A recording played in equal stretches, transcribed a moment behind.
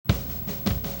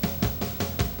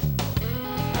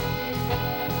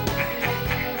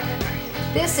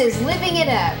This is Living It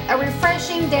Up, a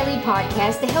refreshing daily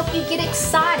podcast to help you get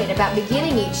excited about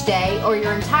beginning each day or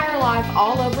your entire life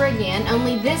all over again,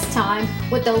 only this time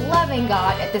with the loving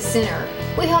God at the center.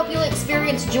 We hope you'll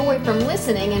experience joy from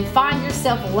listening and find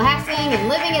yourself laughing and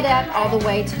living it up all the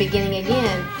way to beginning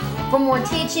again. For more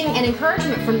teaching and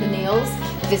encouragement from the Neils,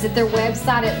 visit their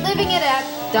website at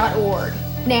livingitup.org.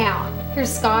 Now,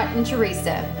 here's Scott and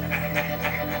Teresa.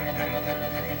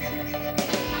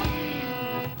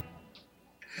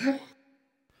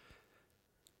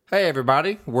 Hey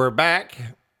everybody, we're back.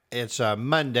 It's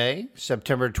Monday,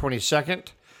 September 22nd,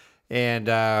 and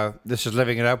this is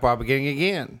Living It Up While Beginning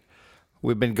Again.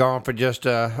 We've been gone for just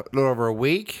a little over a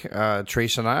week.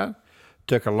 Teresa and I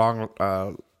took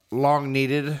a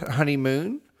long-needed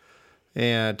honeymoon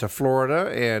to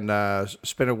Florida and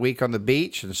spent a week on the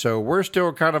beach, and so we're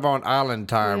still kind of on island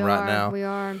time now. We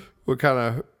are. We're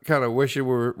kind of wishing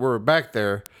we were back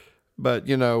there. But,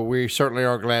 you know, we certainly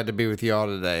are glad to be with you all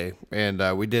today.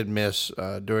 And we did miss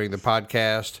doing the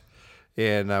podcast,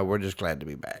 and we're just glad to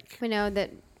be back. We know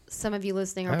that some of you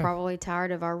listening are probably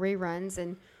tired of our reruns,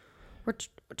 and we're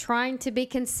trying to be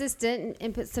consistent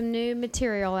and put some new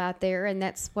material out there, and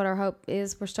that's what our hope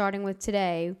is. We're starting with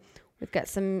today. We've got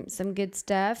some good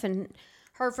stuff and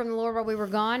heard from the Lord while we were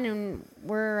gone, and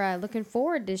we're looking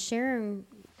forward to sharing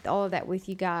all of that with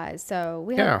you guys. So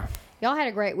we hope y'all had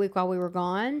a great week while we were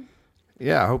gone.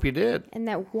 Yeah, I hope you did. And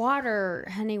that water,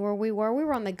 honey, where we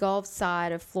were on the Gulf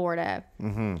side of Florida.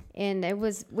 Mm-hmm. And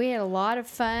we had a lot of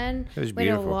fun. It was we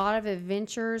beautiful. had a lot of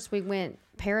adventures. We went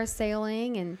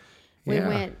parasailing and we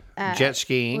went jet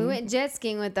skiing. We went jet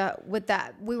skiing with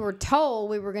that. We were told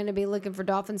we were going to be looking for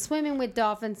dolphins, swimming with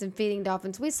dolphins and feeding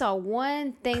dolphins. We saw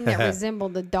one thing that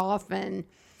resembled a dolphin.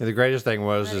 And the greatest thing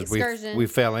was we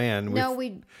fell in.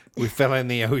 We fell in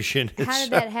the ocean. How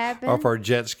did that happen? Off our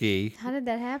jet ski. How did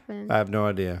that happen? I have no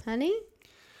idea. Honey?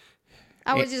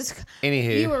 I was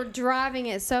Anywho. You were driving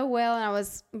it so well, and I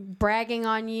was bragging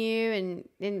on you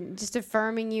and just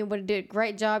affirming you what a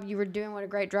great job you were doing, what a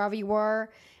great driver you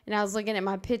were. And I was looking at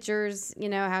my pictures, you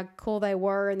know, how cool they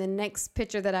were. And the next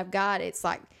picture that I've got, it's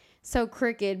like so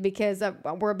crooked because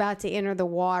we're about to enter the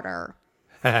water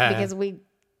because we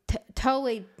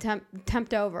totally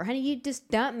tumped over. Honey, you just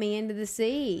dumped me into the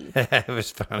sea. It was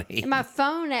funny. And my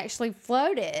phone actually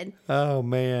floated. Oh,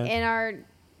 man. And our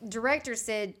director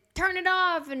said, turn it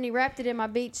off. And he wrapped it in my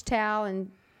beach towel.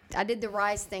 And I did the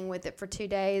rice thing with it for 2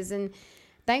 days. And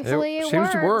thankfully it seems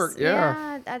works. to work,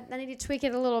 yeah. I need to tweak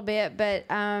it a little bit. But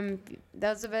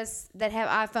those of us that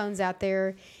have iPhones out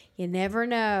there, you never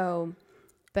know.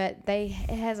 But it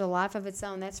has a life of its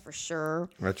own, that's for sure.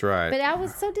 That's right. But I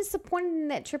was so disappointed in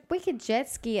that trip. We could jet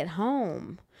ski at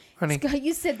home. Honey,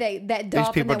 you said that dolphin. these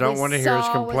people don't want to hear us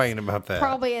complain was about that.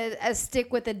 Probably a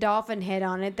stick with a dolphin head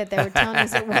on it that they were telling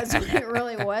us it was when it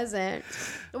really wasn't.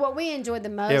 What we enjoyed the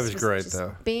most was great, just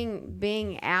though.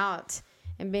 being out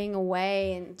and being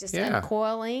away and just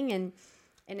uncoiling and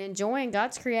enjoying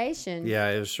God's creation. Yeah,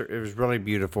 it was really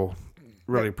beautiful.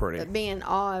 Really pretty. But being in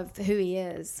awe of who he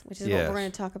is, which is what we're going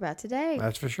to talk about today.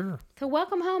 That's for sure. So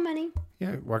welcome home, honey.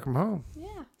 Yeah, welcome home. Yeah.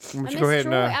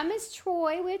 I miss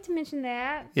Troy. We have to mention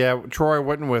that. Yeah, Troy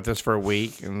wasn't with us for a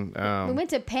week. And we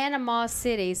went to Panama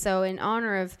City, so in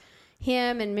honor of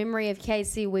him and memory of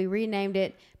Casey, we renamed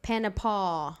it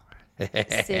Panama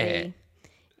City.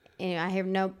 Anyway, I hear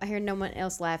no one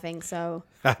else laughing, so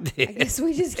I guess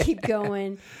we just keep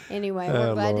going. Anyway,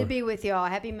 we're glad to be with y'all.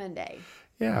 Happy Monday.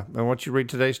 Yeah, I want you to read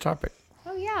today's topic.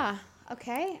 Oh, yeah.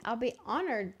 Okay, I'll be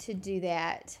honored to do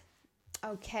that.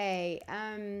 Okay,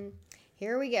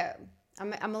 here we go.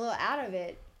 I'm a little out of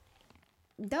it.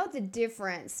 Know the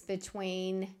difference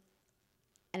between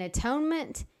an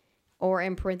atonement, or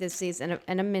in parentheses, an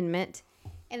amendment,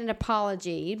 and an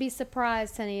apology. You'd be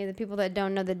surprised, honey, the people that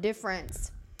don't know the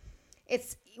difference.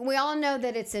 We all know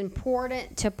that it's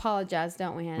important to apologize,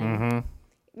 don't we, honey? Mm-hmm.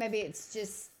 Maybe it's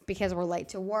just because we're late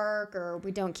to work or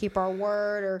we don't keep our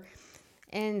word, or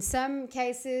in some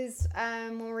cases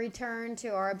when we return to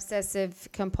our obsessive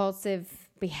compulsive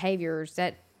behaviors,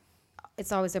 that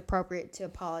it's always appropriate to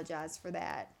apologize for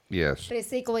that. Yes. But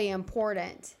it's equally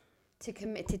important to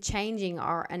commit to changing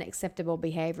our unacceptable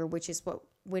behavior, which is what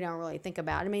we don't really think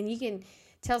about. I mean, you can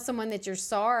tell someone that you're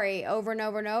sorry over and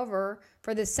over and over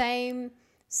for the same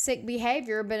sick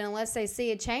behavior, but unless they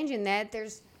see a change in that,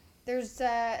 there's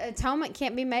atonement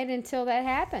can't be made until that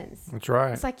happens. That's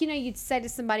right. It's like, you'd say to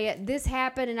somebody, this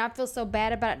happened and I feel so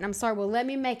bad about it and I'm sorry. Well, let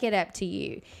me make it up to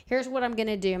you. Here's what I'm going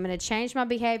to do. I'm going to change my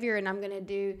behavior and I'm going to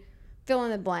do fill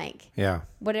in the blank. Yeah.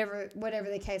 Whatever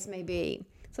the case may be.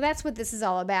 So that's what this is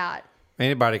all about.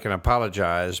 Anybody can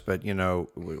apologize, but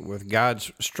with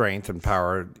God's strength and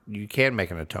power, you can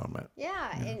make an atonement.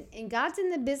 Yeah, and God's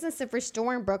in the business of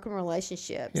restoring broken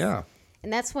relationships. Yeah.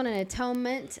 And that's what an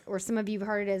atonement, or some of you have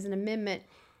heard it as an amendment,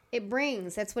 it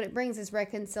brings. That's what it brings, is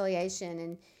reconciliation.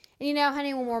 And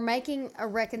honey, when we're making a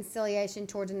reconciliation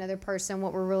towards another person,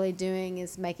 what we're really doing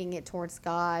is making it towards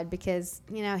God, because,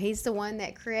 He's the one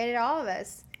that created all of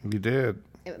us. You did.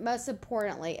 Most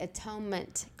importantly,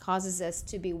 atonement causes us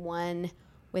to be one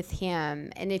with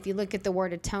Him. And if you look at the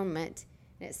word atonement,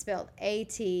 and it's spelled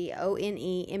Atonement,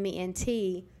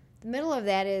 the middle of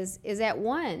that is at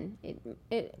one.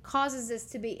 It causes us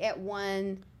to be at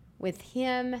one with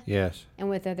Him. Yes. And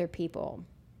with other people.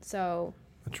 So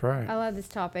that's right. I love this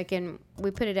topic, and we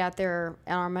put it out there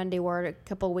on our Monday Word a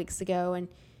couple of weeks ago, and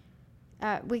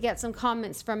we got some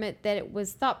comments from it that it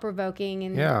was thought-provoking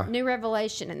and new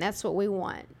revelation, and that's what we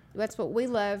want. That's what we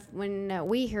love, when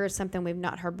we hear something we've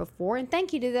not heard before. And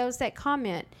thank you to those that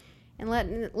comment and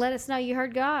let us know you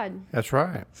heard God. That's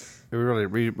right.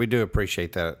 We do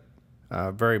appreciate that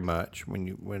very much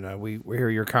when we hear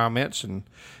your comments,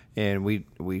 and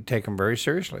we take them very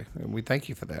seriously, and we thank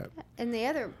you for that. And the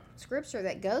other scripture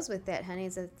that goes with that, honey,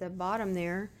 is at the bottom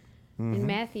there in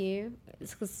Matthew.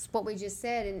 It's what we just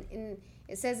said, and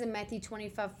it says in Matthew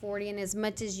 25:40, and as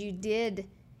much as you did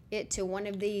it to one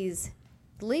of these,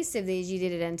 the least of these, you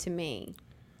did it unto me.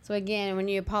 So again, when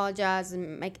you apologize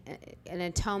and make an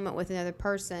atonement with another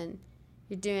person,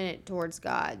 you're doing it towards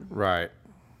God. Right.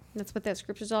 That's what that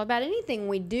scripture is all about. Anything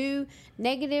we do,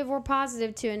 negative or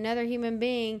positive, to another human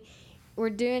being, we're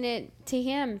doing it to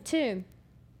Him too.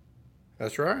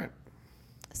 That's right.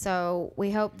 So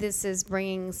we hope this is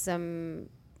bringing some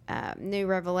new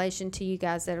revelation to you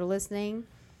guys that are listening,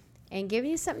 and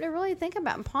giving you something to really think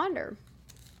about and ponder.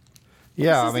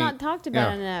 Yeah, this is not talked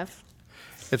about enough.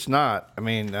 It's not. I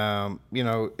mean,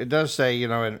 it does say,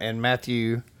 in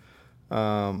Matthew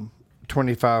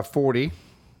 25:40,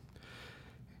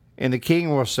 and the king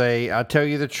will say, I tell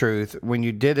you the truth, when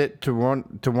you did it to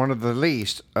one of the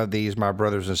least of these, my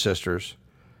brothers and sisters,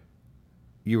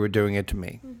 you were doing it to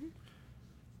me.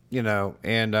 Mm-hmm.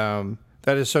 And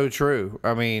that is so true.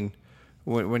 I mean,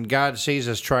 when God sees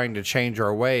us trying to change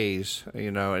our ways,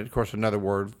 and of course another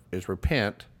word is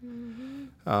repent,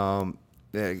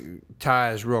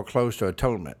 ties real close to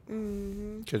atonement.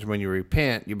 Because when you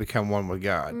repent, you become one with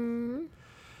God.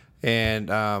 And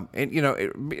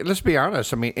let's be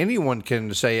honest. I mean, anyone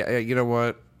can say, you know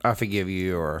what, I forgive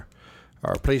you, or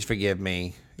please forgive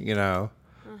me, and,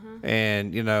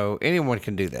 anyone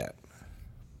can do that.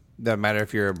 Doesn't matter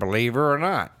if you're a believer or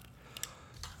not.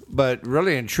 But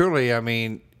really and truly, I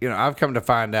mean, I've come to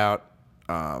find out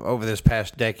over this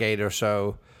past decade or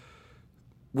so,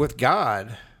 with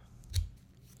God,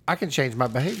 I can change my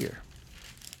behavior.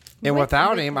 And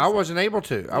without Him, I wasn't able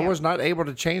to. I was not able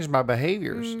to change my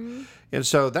behaviors. Mm-hmm. And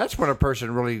so that's when a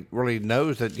person really, really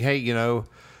knows that, hey, you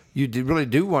really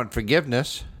do want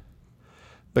forgiveness,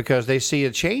 because they see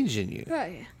a change in you.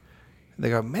 Right. They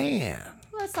go, man.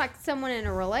 Well, it's like someone in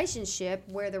a relationship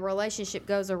where the relationship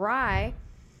goes awry,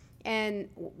 and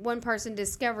one person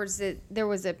discovers that there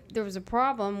was a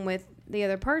problem with the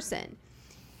other person,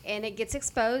 and it gets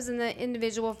exposed, and the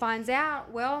individual finds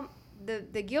out. Well,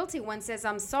 the guilty one says,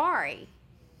 I'm sorry.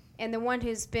 And the one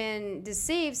who's been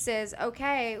deceived says,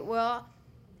 okay, well,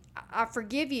 I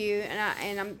forgive you,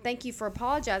 and I'm thank you for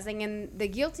apologizing. And the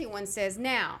guilty one says,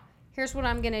 now, here's what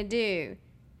I'm going to do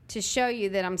to show you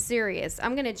that I'm serious.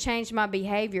 I'm going to change my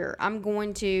behavior. I'm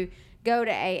going to go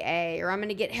to AA, or I'm going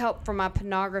to get help for my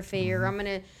pornography, or I'm going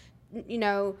to,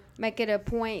 make it a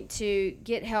point to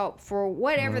get help for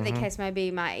whatever the case may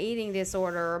be, my eating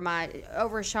disorder, or my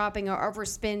over shopping, or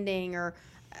overspending, or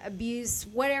abuse,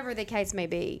 whatever the case may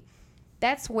be.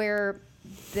 That's where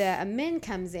the amend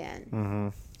comes in. Mm-hmm.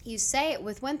 You say it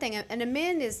with one thing. An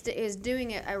amend is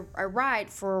doing a right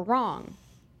for a wrong.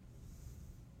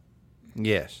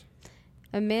 Yes.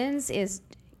 Amends is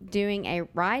doing a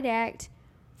right act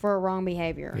for a wrong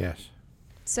behavior. Yes.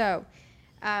 So,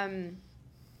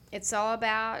 it's all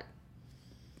about,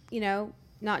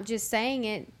 not just saying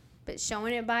it, but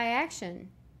showing it by action.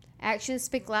 Actions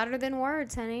speak louder than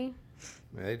words, honey.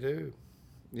 They do.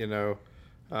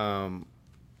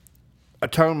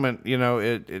 Atonement,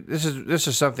 this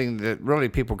is something that really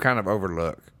people kind of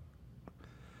overlook.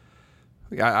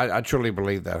 I truly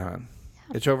believe that, hon.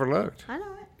 Yeah. It's overlooked. I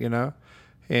know it.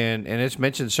 And it's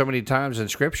mentioned so many times in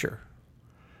Scripture.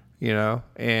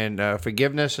 And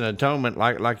forgiveness and atonement,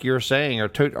 like you're saying, are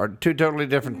two totally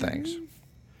different things.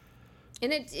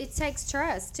 And it takes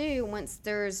trust too. Once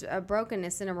there's a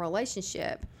brokenness in a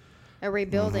relationship, a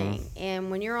rebuilding, and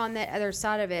when you're on that other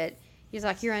side of it, He's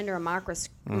like, you're under a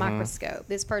microscope.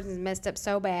 This person's messed up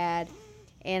so bad,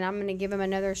 and I'm going to give him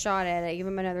another shot at it, give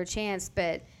him another chance,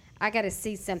 but I got to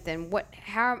see something.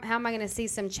 How am I going to see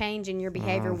some change in your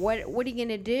behavior? What are you going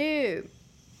to do?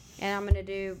 And I'm going to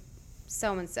do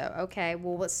so-and-so. Okay,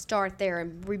 well, let's start there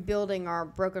and rebuilding our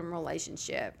broken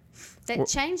relationship. That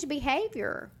changed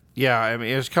behavior. Yeah, I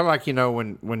mean, it's kind of like,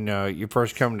 when you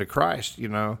first come to Christ, you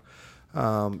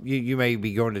may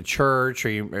be going to church, or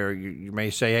you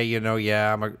may say, hey,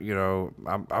 yeah,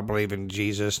 I believe in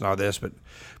Jesus and all this, but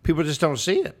people just don't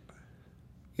see it,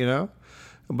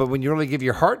 But when you really give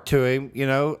your heart to him,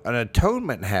 an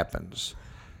atonement happens.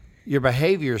 Your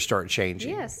behaviors start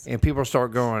changing. Yes. And people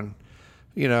start going,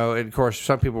 and of course,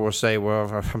 some people will say,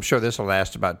 well, I'm sure this will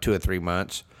last about 2 or 3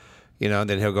 months, and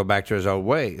then he'll go back to his old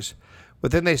ways.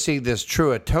 But then they see this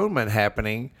true atonement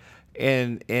happening,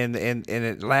 and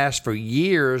it lasts for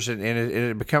years, and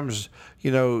it becomes,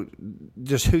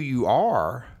 just who you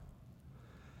are.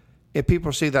 And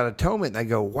people see that atonement, and they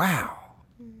go, wow.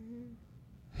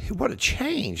 What a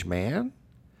change, man.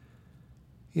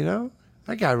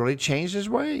 That guy really changed his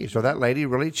ways, or that lady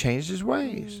really changed his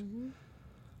ways.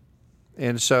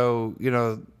 And so,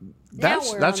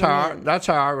 that's how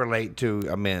I relate to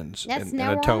amends and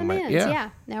atonement. We're on the mends. Yeah,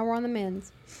 now we're on the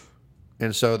mends.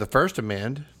 And so the first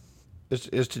amend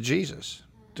is to Jesus,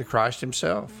 to Christ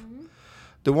himself.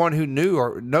 The one who knew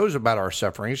or knows about our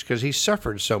sufferings, because he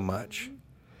suffered so much.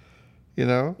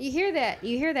 You hear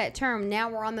that term, now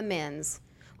we're on the mends.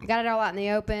 We got it all out in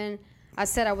the open. I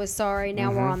said I was sorry.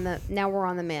 Now we're on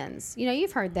the mends.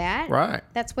 You've heard that. Right.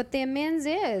 That's what the amends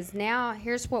is. Now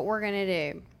here's what we're going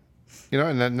to do.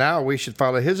 And then now we should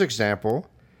follow his example,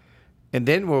 and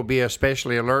then we'll be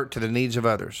especially alert to the needs of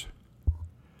others.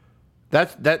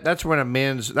 That's when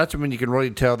amends. That's when you can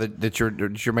really tell that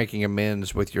you're making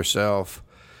amends with yourself,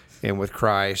 and with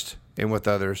Christ, and with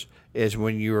others. Is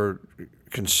when you're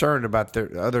concerned about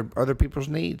the other people's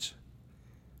needs,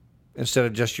 instead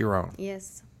of just your own.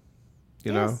 Yes.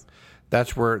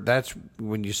 That's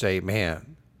when you say,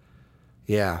 man,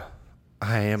 yeah,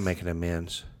 I am making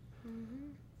amends.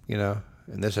 And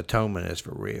this atonement is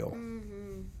for real.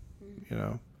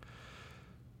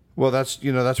 Well, that's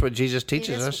what Jesus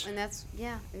teaches us. And that's,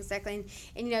 yeah, exactly.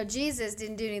 And Jesus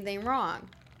didn't do anything wrong.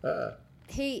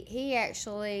 He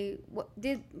actually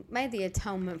made the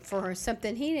atonement for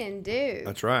something he didn't do.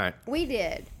 That's right. We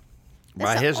did.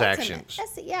 By his actions.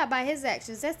 By his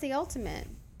actions. That's the ultimate.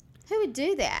 Who would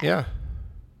do that? Yeah.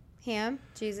 Him,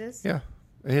 Jesus. Yeah.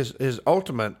 His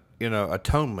ultimate,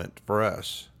 atonement for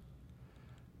us,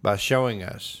 by showing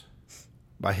us,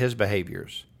 by his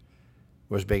behaviors,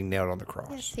 was being nailed on the cross.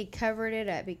 Yes, he covered it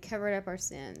up. He covered up our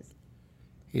sins.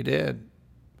 He did.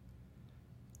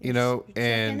 He's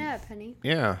checking up, honey.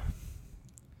 Yeah.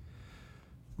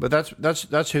 But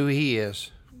that's who he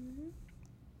is.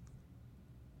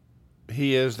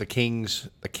 He is the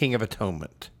king of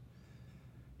atonement.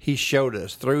 He showed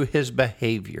us through his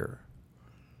behavior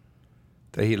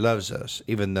that he loves us,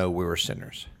 even though we were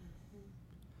sinners.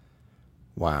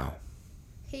 Wow.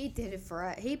 He did it for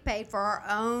us. He paid for our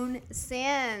own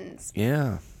sins.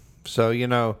 Yeah. So,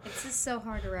 it's just so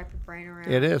hard to wrap your brain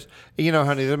around. It is.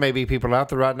 Honey, there may be people out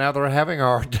there right now that are having a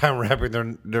hard time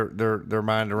wrapping their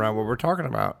mind around what we're talking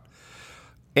about.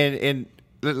 And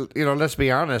let's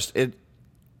be honest,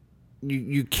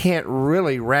 you can't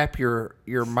really wrap your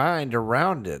mind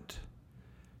around it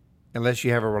unless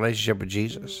you have a relationship with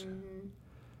Jesus.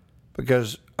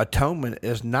 Because atonement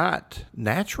is not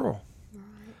natural.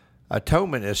 Right.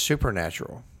 Atonement is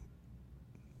supernatural.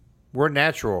 We're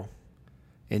natural,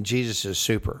 and Jesus is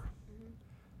super.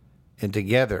 And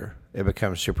together, it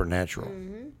becomes supernatural.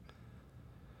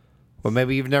 Well,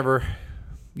 maybe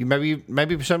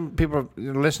maybe some people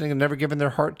listening have never given their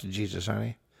heart to Jesus,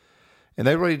 honey. And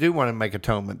they really do want to make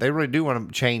atonement. They really do want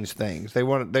to change things. They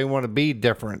want to be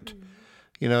different.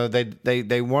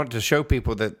 They want to show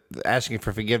people that asking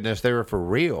for forgiveness, they were for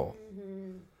real.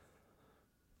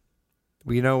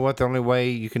 But you know what? The only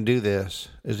way you can do this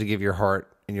is to give your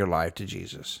heart and your life to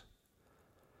Jesus.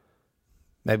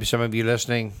 Maybe some of you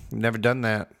listening have never done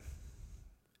that.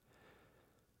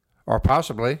 Or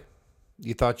possibly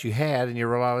you thought you had, and you're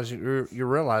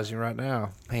realizing right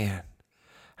now, man,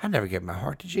 I never gave my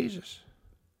heart to Jesus.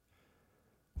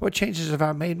 What changes have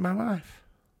I made in my life?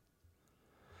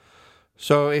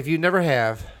 So if you never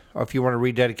have, or if you want to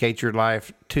rededicate your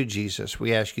life to Jesus,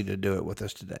 we ask you to do it with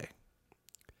us today.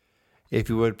 If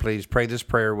you would, please pray this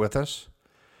prayer with us.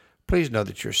 Please know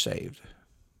that you're saved.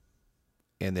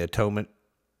 And the atonement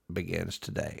begins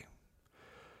today.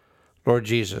 Lord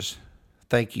Jesus,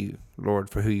 thank you, Lord,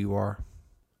 for who you are.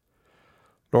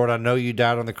 Lord, I know you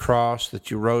died on the cross, that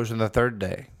you rose on the third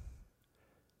day.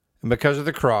 And because of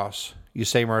the cross, you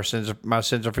say my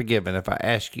sins are forgiven if I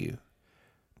ask you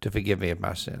to forgive me of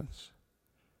my sins.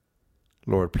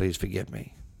 Lord, please forgive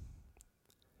me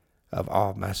of all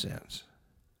of my sins.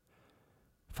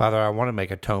 Father, I want to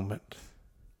make atonement.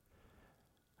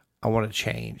 I want to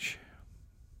change.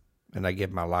 And I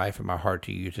give my life and my heart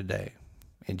to you today.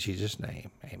 In Jesus'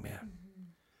 name, amen.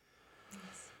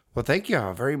 Well, thank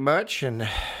y'all very much. And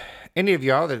any of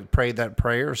y'all that prayed that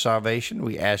prayer of salvation,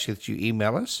 we ask you that you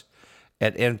email us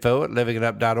at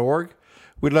info@livingitup.org.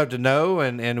 We'd love to know,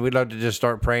 and we'd love to just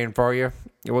start praying for you.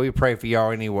 Well, we pray for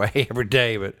y'all anyway every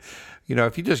day, but,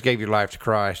 if you just gave your life to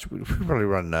Christ, we really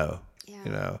want to know,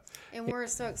 And we're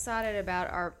so excited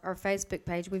about our Facebook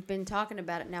page. We've been talking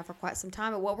about it now for quite some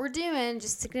time. But what we're doing,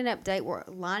 just to get an update, we're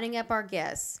lining up our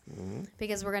guests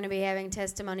because we're going to be having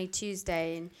Testimony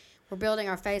Tuesday. And we're building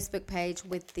our Facebook page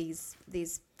with these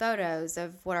photos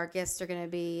of what our guests are going to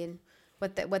be and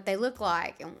what they look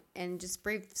like and just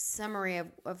brief summary of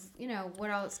what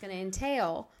all it's going to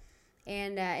entail.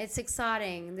 And it's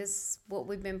exciting. This is what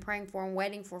we've been praying for and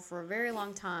waiting for a very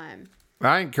long time.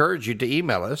 I encourage you to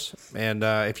email us, and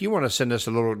if you want to send us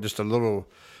a little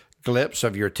glimpse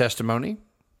of your testimony,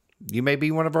 you may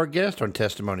be one of our guests on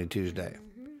Testimony Tuesday.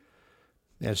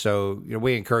 Mm-hmm. And so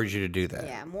we encourage you to do that.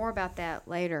 Yeah, more about that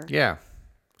later. Yeah.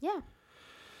 Well,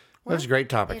 that's a great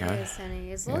topic, huh? It is,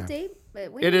 honey. It's a little deep, but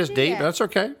it is deep. That's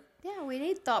okay. Yeah, we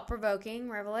need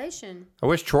thought-provoking revelation. I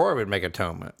wish Troy would make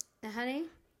atonement. Honey,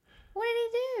 what did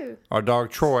he do? Our dog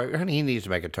Troy, honey, he needs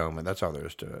to make atonement. That's all there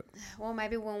is to it. Well,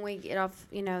 maybe when we get off,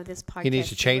 this podcast. He needs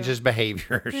to change his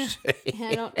behaviors.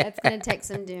 That's going to take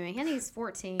some doing. Honey's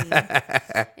 14.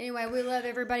 Anyway, we love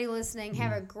everybody listening.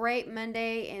 Have a great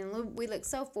Monday, and we look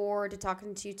so forward to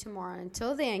talking to you tomorrow.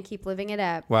 Until then, keep living it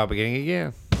up. While beginning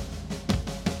again.